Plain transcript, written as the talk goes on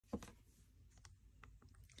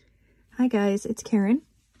Hi guys, it's Karen.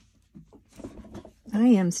 I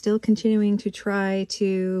am still continuing to try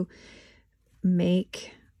to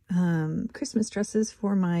make Christmas dresses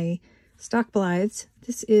for my stock Blythes.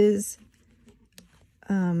 This is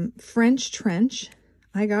French Trench.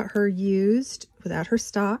 I got her used without her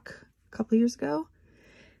stock a couple years ago.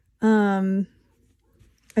 I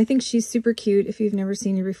think she's super cute if you've never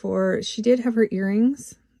seen her before. She did have her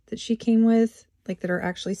earrings that she came with, like that are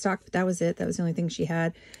actually stock, but that was it. That was the only thing she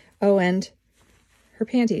had. Oh, and her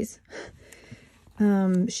panties.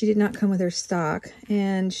 She did not come with her stock.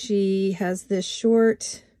 And she has this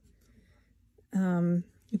short,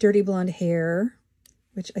 dirty blonde hair,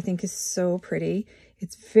 which I think is so pretty.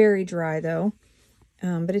 It's very dry though,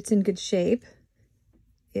 but it's in good shape.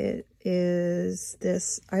 It is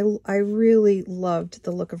this, I really loved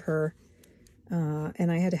the look of her,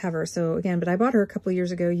 and I had to have her. So again, but I bought her a couple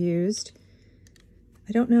years ago used.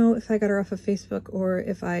 I don't know if I got her off of Facebook or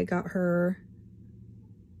if I got her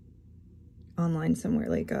online somewhere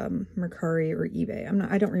like Mercari or eBay.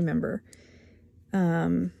 I don't remember.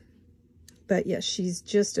 But yes, she's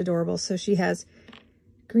just adorable. So she has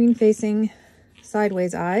green facing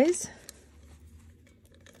sideways eyes,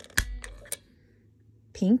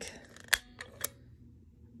 pink,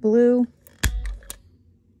 blue,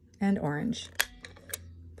 and orange.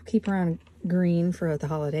 Keep her on green for the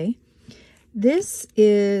holiday. This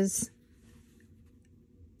is,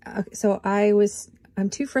 so I'm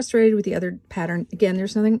too frustrated with the other pattern. Again,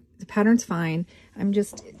 there's nothing, the pattern's fine. I don't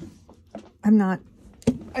know.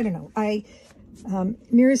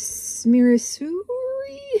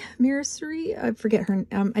 Mirisuri, I forget her,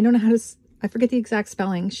 I don't know how to, I forget the exact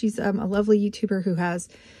spelling. She's a lovely YouTuber who has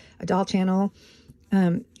a doll channel.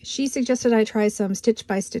 She suggested I try some Stitch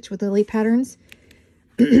by Stitch with Lily patterns.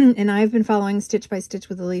 And I've been following Stitch by Stitch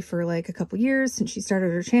with Lily for like a couple years since she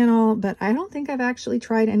started her channel, but I don't think I've actually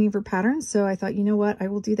tried any of her patterns. So I thought, you know what, I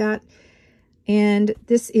will do that. And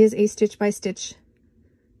this is a Stitch by Stitch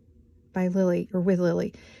by Lily, or with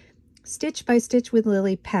Lily. Stitch by Stitch with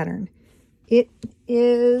Lily pattern. It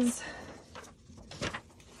is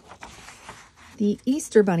the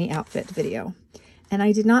Easter Bunny outfit video. And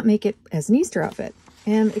I did not make it as an Easter outfit.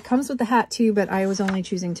 And it comes with the hat too, but I was only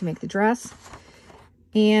choosing to make the dress.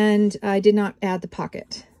 And I did not add the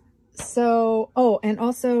pocket. So, oh, and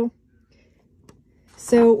also,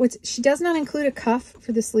 so she does not include a cuff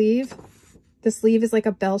for the sleeve. The sleeve is like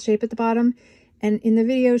a bell shape at the bottom. And in the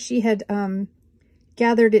video, she had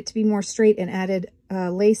gathered it to be more straight and added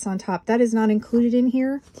lace on top. That is not included in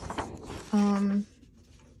here.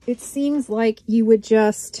 It seems like you would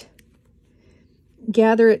just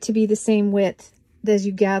gather it to be the same width as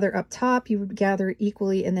you gather up top. You would gather it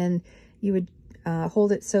equally, and then you would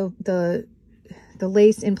hold it so the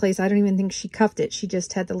lace in place. I don't even think she cuffed it. She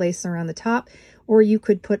just had the lace around the top, or you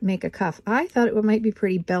could make a cuff. I thought it might be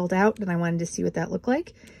pretty belled out, and I wanted to see what that looked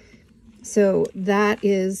like. So that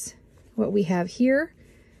is what we have here.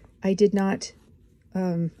 I did not,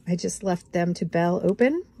 I just left them to bell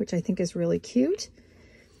open, which I think is really cute.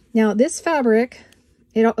 Now this fabric,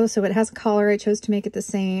 it has a collar. I chose to make it the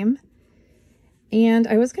same. And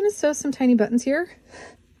I was going to sew some tiny buttons here.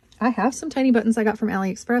 I have some tiny buttons I got from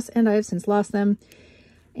AliExpress, and I have since lost them.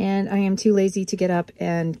 And I am too lazy to get up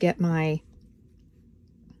and get my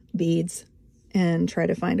beads and try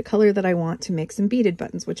to find a color that I want to make some beaded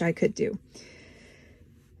buttons, which I could do.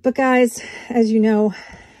 But guys, as you know,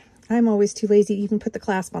 I'm always too lazy to even put the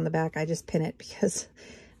clasp on the back. I just pin it because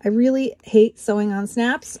I really hate sewing on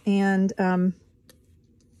snaps. And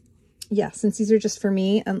yeah, since these are just for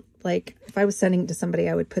me, and like if I was sending it to somebody,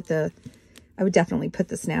 I would definitely put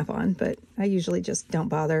the snap on, but I usually just don't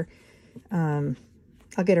bother. I'll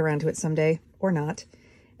get around to it someday or not.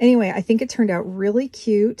 Anyway, I think it turned out really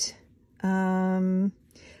cute.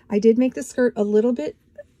 I did make the skirt a little bit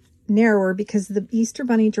narrower because the Easter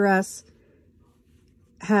Bunny dress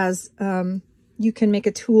has, you can make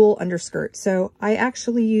a tulle underskirt. So I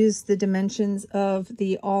actually used the dimensions of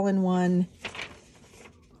the all-in-one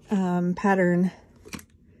pattern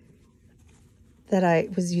that I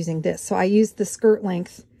was using this. So I used the skirt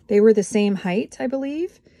length. They were the same height, I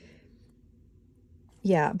believe.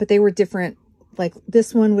 Yeah, but they were different. Like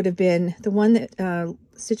this one would have been, the one that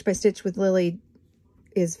Stitch by Stitch with Lily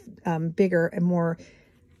is bigger and more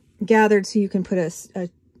gathered, so you can put a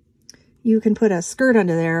skirt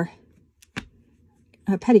under there,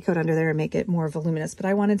 a petticoat under there, and make it more voluminous. But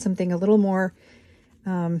I wanted something a little more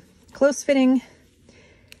close fitting.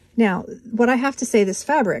 Now, what I have to say, this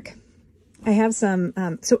fabric, I have some,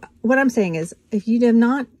 so what I'm saying is, if you have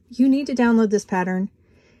not, you need to download this pattern.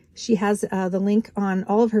 She has the link on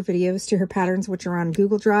all of her videos to her patterns, which are on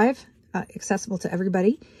Google Drive, accessible to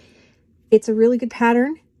everybody. it's a really good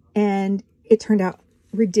pattern, and it turned out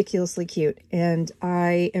ridiculously cute. And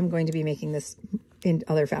I am going to be making this in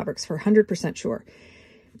other fabrics for 100% sure.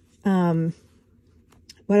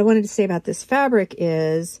 What I wanted to say about this fabric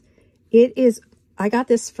is, I got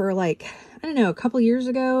this for like, I don't know, a couple years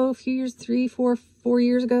ago, a few years, 4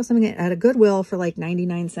 years ago, something at a Goodwill for like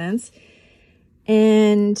 99 cents.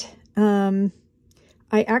 And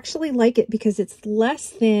I actually like it because it's less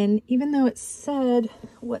thin, even though it said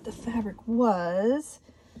what the fabric was.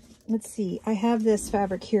 Let's see, I have this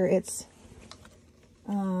fabric here. It's,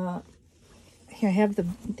 here I have the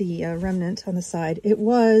remnant on the side. It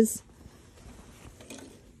was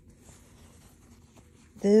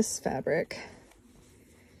this fabric.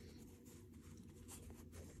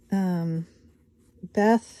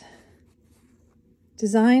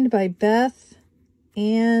 Designed by Beth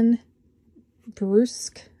Ann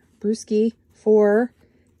Brusky for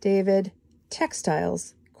David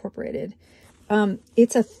Textiles Incorporated.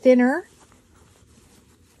 It's a thinner,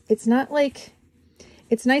 it's not like,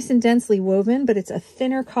 it's nice and densely woven, but it's a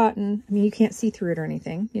thinner cotton. I mean, you can't see through it or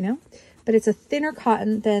anything, you know, but it's a thinner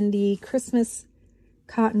cotton than the Christmas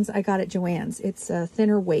cottons I got at Joann's. It's a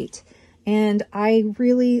thinner weight, and I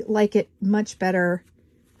really like it much better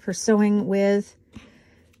for sewing with,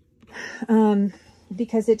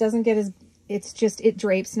 because it doesn't get as, it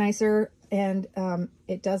drapes nicer, and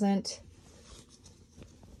it doesn't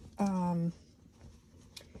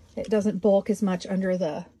bulk as much under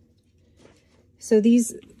the, so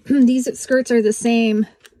these skirts are the same.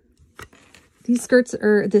 These skirts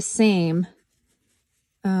are the same.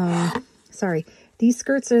 Sorry. These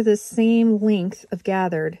skirts are the same length of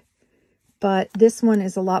gathered, but this one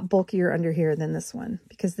is a lot bulkier under here than this one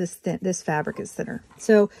because this fabric is thinner.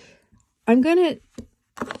 So I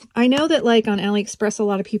know that like on AliExpress, a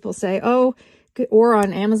lot of people say, oh, or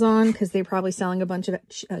on Amazon, because they're probably selling a bunch of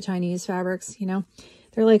Chinese fabrics, you know,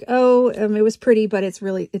 they're like, oh, it was pretty, but it's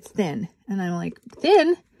thin. And I'm like,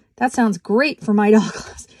 thin? That sounds great for my dog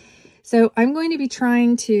clothes. So I'm going to be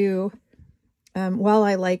trying to, while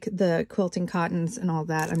I like the quilting cottons and all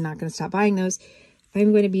that, I'm not going to stop buying those.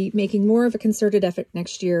 I'm going to be making more of a concerted effort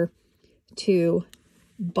next year to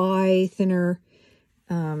buy thinner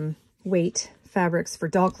weight fabrics for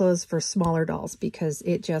doll clothes for smaller dolls, because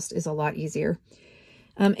it just is a lot easier.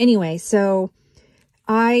 Anyway, so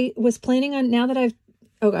I was planning on, now that I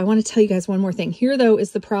want to tell you guys one more thing. Here, though,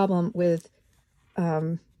 is the problem with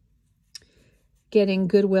getting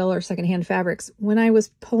Goodwill or secondhand fabrics. When I was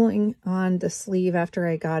pulling on the sleeve after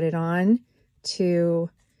I got it on to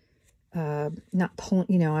not pull,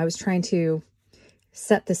 you know, I was trying to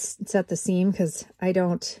set the seam, because I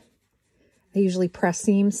usually press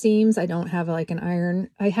seams. I don't have like an iron.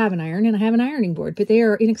 I have an iron and I have an ironing board, but they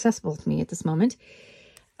are inaccessible to me at this moment.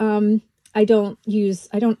 I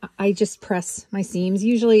just press my seams,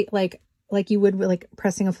 usually like you would like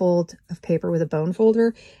pressing a fold of paper with a bone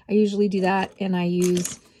folder. I usually do that, and I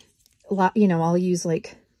use a lot, you know, I'll use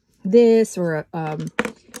like this or a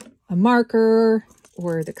marker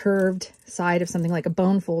or the curved side of something like a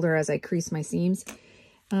bone folder as I crease my seams.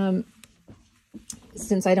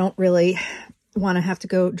 Since I don't really want to have to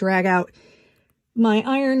go drag out my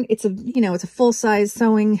iron, it's a full-size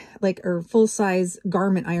sewing, or full-size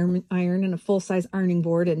garment iron and a full-size ironing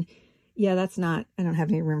board. And yeah, I don't have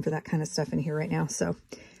any room for that kind of stuff in here right now. So,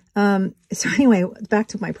 anyway, back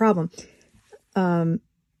to my problem.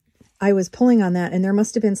 I was pulling on that, and there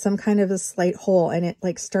must have been some kind of a slight hole, and it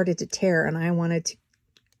like started to tear, and I wanted to,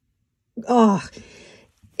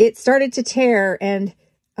 it started to tear. And,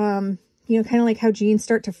 you know, kind of like how jeans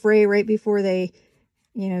start to fray right before they,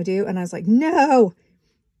 you know, do. And I was like, no.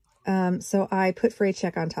 So I put fray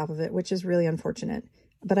check on top of it, which is really unfortunate,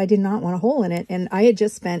 but I did not want a hole in it. And I had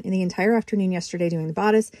just spent the entire afternoon yesterday doing the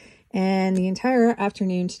bodice, and the entire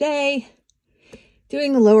afternoon today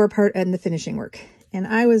doing the lower part and the finishing work. And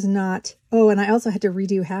I was not, and I also had to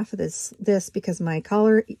redo half of this because my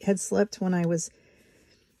collar had slipped when I was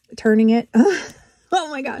turning it. Oh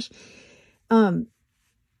my gosh.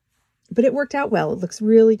 But it worked out well. It looks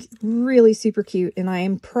really, really super cute. And I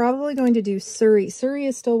am probably going to do Suri. Suri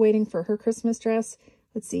is still waiting for her Christmas dress.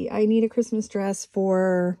 Let's see. I need a Christmas dress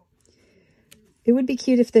for, it would be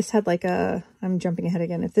cute if this had like I'm jumping ahead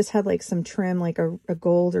again. If this had like some trim, like a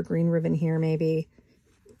gold or green ribbon here, maybe,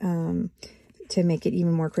 to make it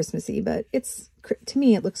even more Christmassy. But to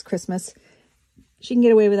me, it looks Christmas. She can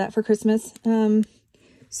get away with that for Christmas.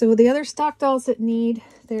 So the other stock dolls that need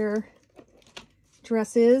their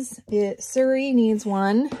dresses, Suri needs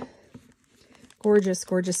one. Gorgeous,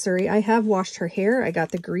 gorgeous Suri. I have washed her hair. I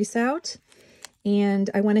got the grease out, and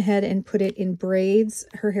I went ahead and put it in braids.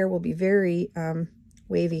 Her hair will be very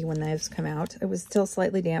wavy when those come out. It was still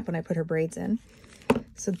slightly damp when I put her braids in.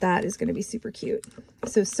 So that is going to be super cute.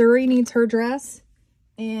 So Suri needs her dress.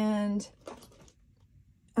 And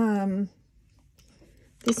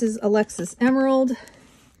this is Alexis Emerald.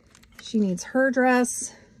 She needs her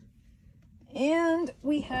dress. And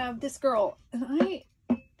we have this girl. And I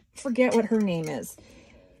forget what her name is.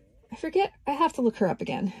 I have to look her up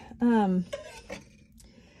again.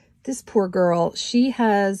 This poor girl, she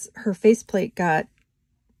has, her faceplate got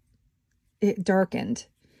it darkened.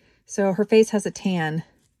 So her face has a tan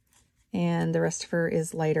and the rest of her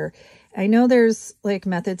is lighter. I know there's like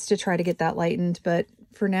methods to try to get that lightened, but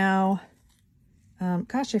for now,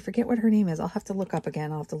 gosh, I forget what her name is. I'll have to look up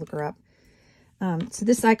again. I'll have to look her up. So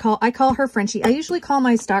this, I call her Frenchie. I usually call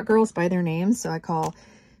my stock girls by their names. So I call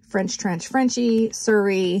French Trench Frenchie,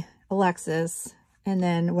 Suri, Alexis, and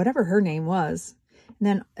then whatever her name was.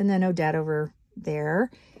 And then Odette over there.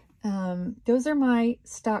 Those are my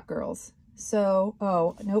stock girls. So,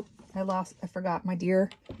 oh, nope. I forgot my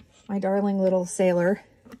darling little sailor.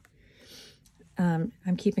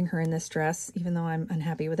 I'm keeping her in this dress, even though I'm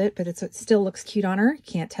unhappy with it, but it still looks cute on her. You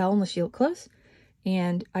can't tell unless you look close.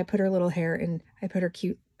 And I put her little hair in, I put her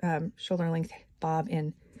cute shoulder length bob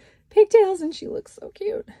in pigtails, and she looks so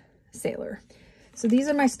cute. Sailor. So these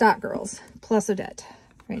are my stock girls, plus Odette,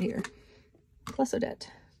 right here. Plus Odette.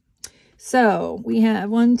 So we have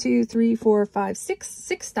 1, 2, 3, 4, 5, 6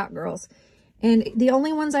 stock girls. And the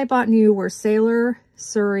only ones I bought new were Sailor,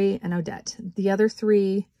 Suri, and Odette. The other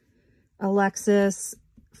 3, Alexis,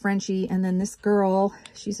 Frenchie, and then this girl,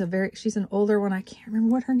 she's an older one. I can't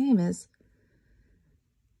remember what her name is.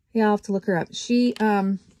 Yeah, I'll have to look her up.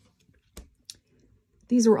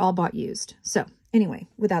 These were all bought used. So anyway,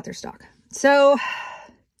 without their stock. So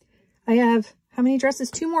I have, how many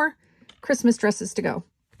dresses? 2 more Christmas dresses to go.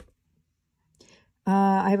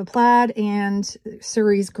 I have a plaid and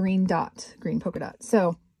Suri's green polka dot.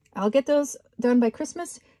 So I'll get those done by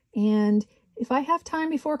Christmas. And if I have time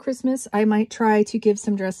before Christmas, I might try to give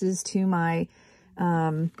some dresses to my,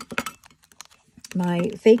 my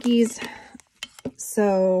fakies.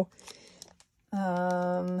 So,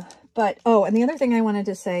 but, oh, and the other thing I wanted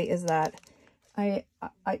to say is that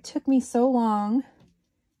it took me so long.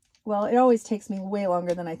 Well, it always takes me way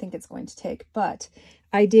longer than I think it's going to take, but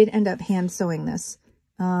I did end up hand sewing this,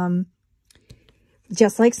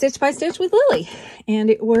 just like Stitch by Stitch with Lily, and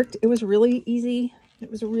it worked. It was really easy.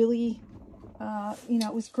 It was really, you know,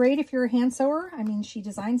 it was great if you're a hand sewer. I mean, she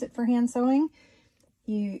designs it for hand sewing,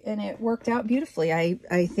 and it worked out beautifully,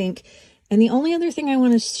 I think. And the only other thing I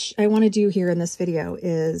want to do here in this video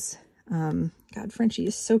is, God, Frenchie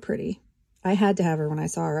is so pretty. I had to have her when I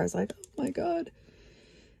saw her. I was like, oh my God.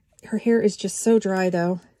 Her hair is just so dry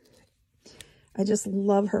though. I just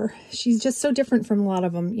love her. She's just so different from a lot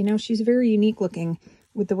of them. You know, she's very unique looking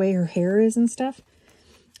with the way her hair is and stuff.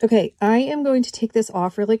 Okay, I am going to take this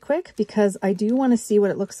off really quick because I do want to see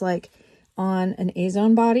what it looks like on an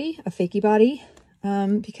A-zone body, a fakie body,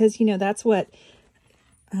 because, you know, that's what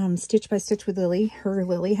Stitch by Stitch with Lily, her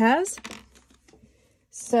Lily has.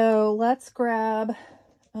 So let's grab,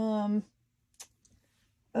 oh,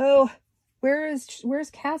 where's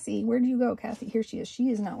Cassie? Where did you go, Cassie? Here she is. She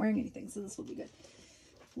is not wearing anything, so this will be good.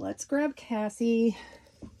 Let's grab Cassie.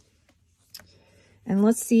 And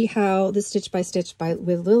let's see how the Stitch by Stitch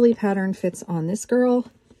with Lily pattern fits on this girl.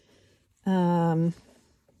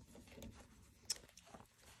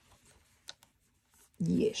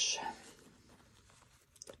 Yeesh.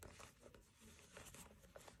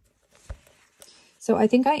 So I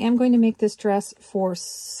think I am going to make this dress for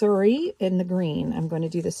Suri in the green. I'm going to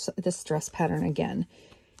do this dress pattern again.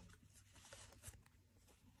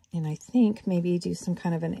 And I think maybe do some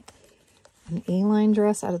kind of an A-line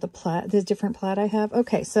dress out of the different plaid I have.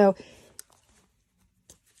 Okay, so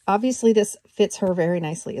obviously this fits her very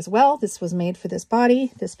nicely as well. This was made for this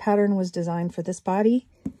body. This pattern was designed for this body.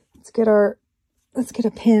 Let's get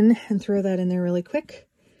a pin and throw that in there really quick.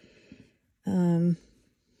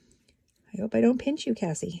 I hope I don't pinch you,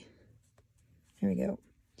 Cassie. There we go.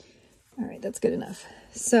 All right, that's good enough.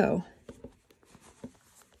 So,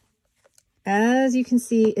 as you can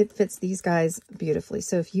see, it fits these guys beautifully.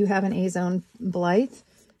 So if you have an A-zone Blythe,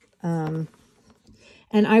 and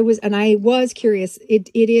I was curious, it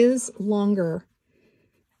is longer.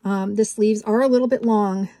 The sleeves are a little bit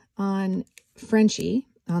long on Frenchie,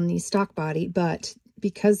 on the stock body, but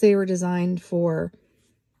because they were designed for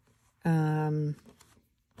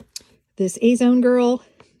this A-zone girl,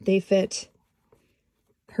 they fit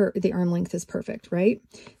her, the arm length is perfect, right?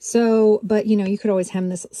 So, but you know, you could always hem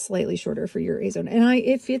this slightly shorter for your A-zone. And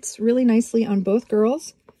it fits really nicely on both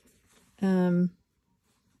girls.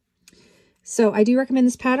 So I do recommend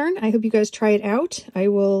this pattern. I hope you guys try it out. I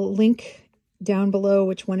will link down below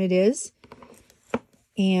which one it is.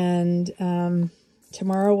 And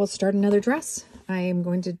tomorrow we'll start another dress. I am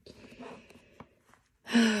going to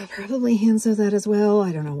probably hand sew that as well.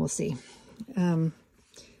 I don't know. We'll see. I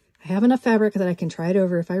have enough fabric that I can try it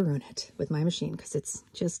over if I ruin it with my machine because it's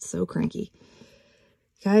just so cranky.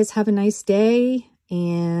 Guys, have a nice day.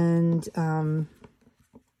 And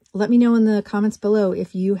let me know in the comments below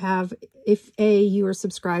if you have, if A, you are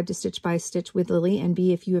subscribed to Stitch by Stitch with Lily, and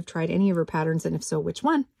B, if you have tried any of her patterns, and if so, which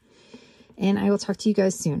one. And I will talk to you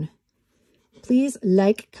guys soon. Please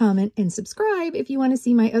like, comment, and subscribe if you want to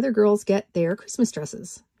see my other girls get their Christmas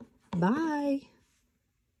dresses. Bye.